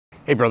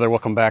Hey brother,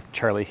 welcome back.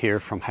 Charlie here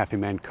from Happy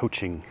Man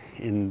Coaching.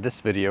 In this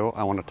video,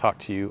 I want to talk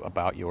to you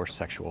about your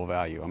sexual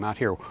value. I'm out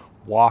here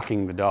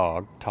walking the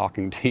dog,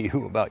 talking to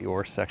you about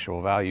your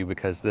sexual value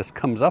because this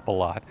comes up a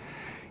lot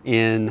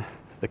in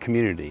the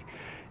community.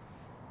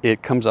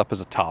 It comes up as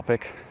a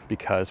topic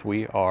because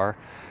we are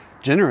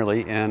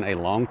generally in a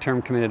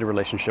long-term committed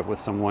relationship with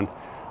someone,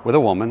 with a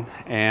woman,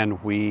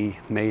 and we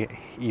may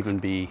even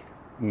be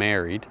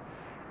married.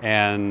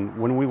 And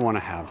when we want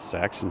to have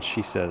sex and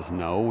she says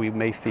no, we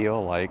may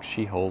feel like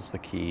she holds the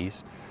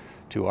keys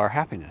to our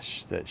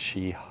happiness, that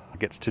she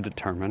gets to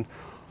determine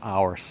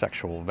our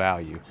sexual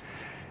value.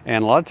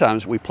 And a lot of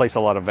times we place a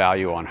lot of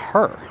value on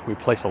her. We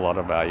place a lot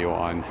of value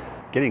on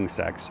getting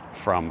sex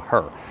from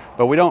her.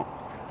 But we don't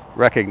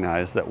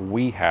recognize that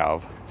we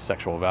have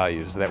sexual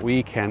values, that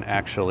we can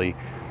actually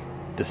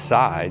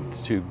decide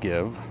to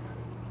give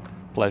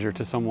pleasure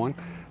to someone,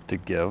 to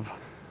give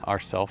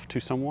ourselves to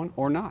someone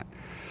or not.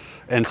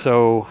 And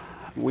so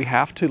we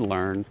have to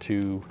learn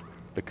to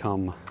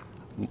become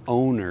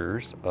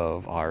owners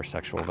of our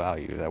sexual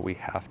value, that we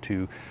have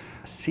to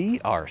see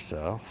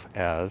ourselves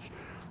as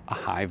a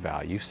high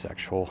value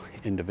sexual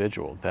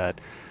individual, that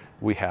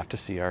we have to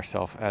see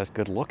ourselves as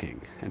good looking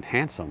and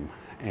handsome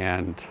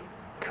and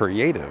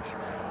creative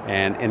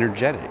and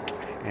energetic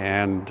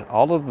and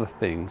all of the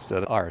things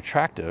that are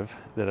attractive,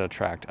 that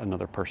attract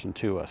another person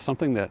to us,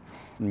 something that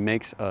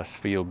makes us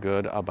feel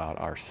good about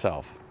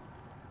ourselves.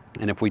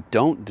 And if we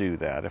don't do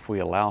that, if we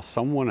allow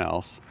someone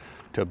else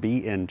to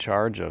be in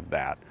charge of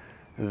that,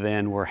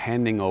 then we're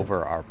handing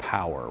over our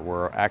power.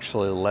 We're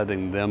actually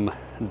letting them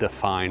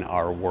define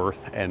our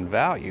worth and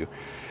value.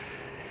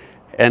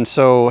 And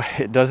so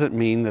it doesn't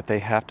mean that they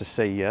have to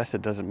say yes.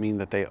 It doesn't mean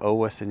that they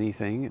owe us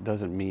anything. It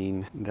doesn't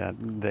mean that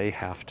they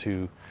have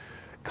to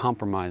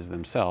compromise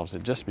themselves.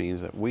 It just means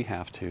that we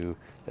have to,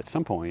 at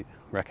some point,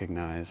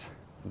 recognize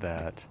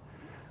that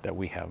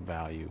we have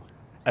value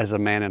as a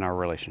man in our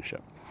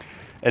relationship.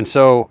 And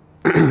so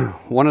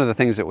one of the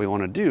things that we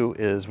want to do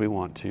is we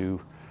want to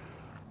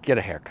get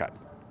a haircut.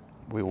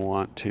 We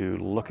want to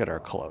look at our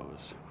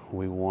clothes.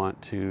 We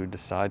want to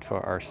decide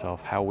for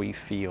ourselves how we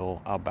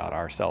feel about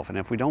ourselves. And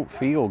if we don't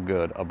feel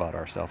good about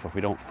ourselves, if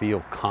we don't feel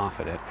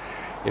confident,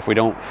 if we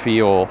don't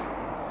feel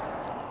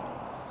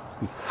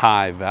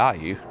high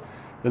value,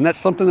 then that's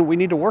something that we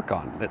need to work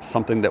on. That's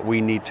something that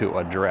we need to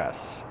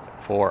address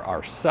for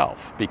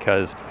ourselves.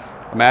 Because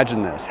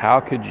imagine this, how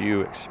could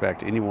you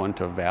expect anyone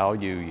to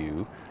value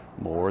you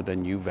more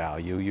than you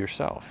value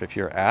yourself? If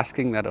you're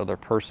asking that other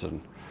person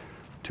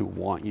to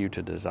want you,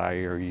 to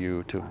desire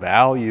you, to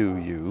value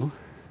you,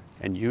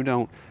 and you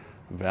don't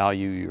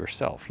value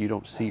yourself, you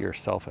don't see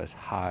yourself as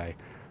high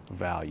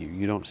value,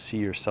 you don't see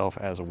yourself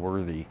as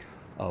worthy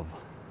of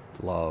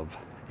love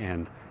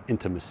and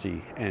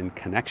intimacy and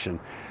connection,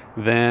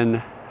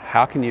 then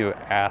how can you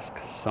ask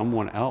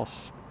someone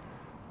else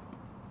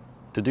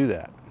to do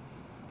that?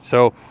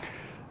 So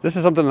this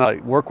is something that I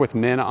work with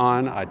men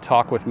on. I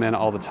talk with men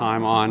all the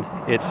time on.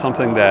 It's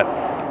something that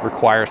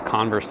requires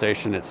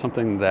conversation. It's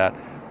something that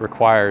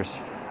requires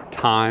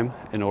time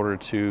in order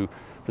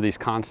for these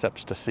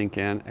concepts to sink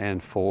in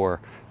and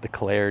for the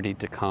clarity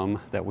to come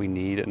that we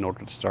need in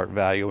order to start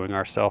valuing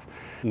ourselves.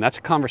 And that's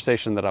a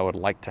conversation that I would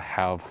like to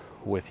have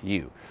with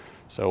you.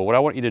 So what I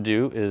want you to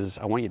do is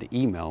I want you to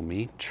email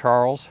me,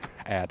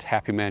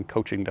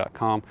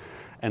 charles@happymancoaching.com,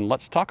 and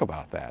let's talk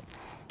about that.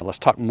 Let's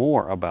talk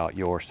more about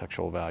your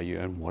sexual value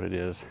and what it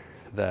is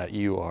that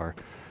you are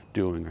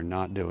doing or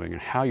not doing,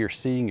 and how you're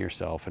seeing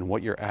yourself and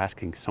what you're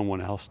asking someone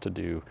else to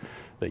do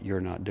that you're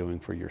not doing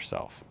for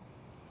yourself.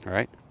 All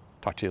right?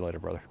 Talk to you later,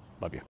 brother.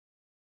 Love you.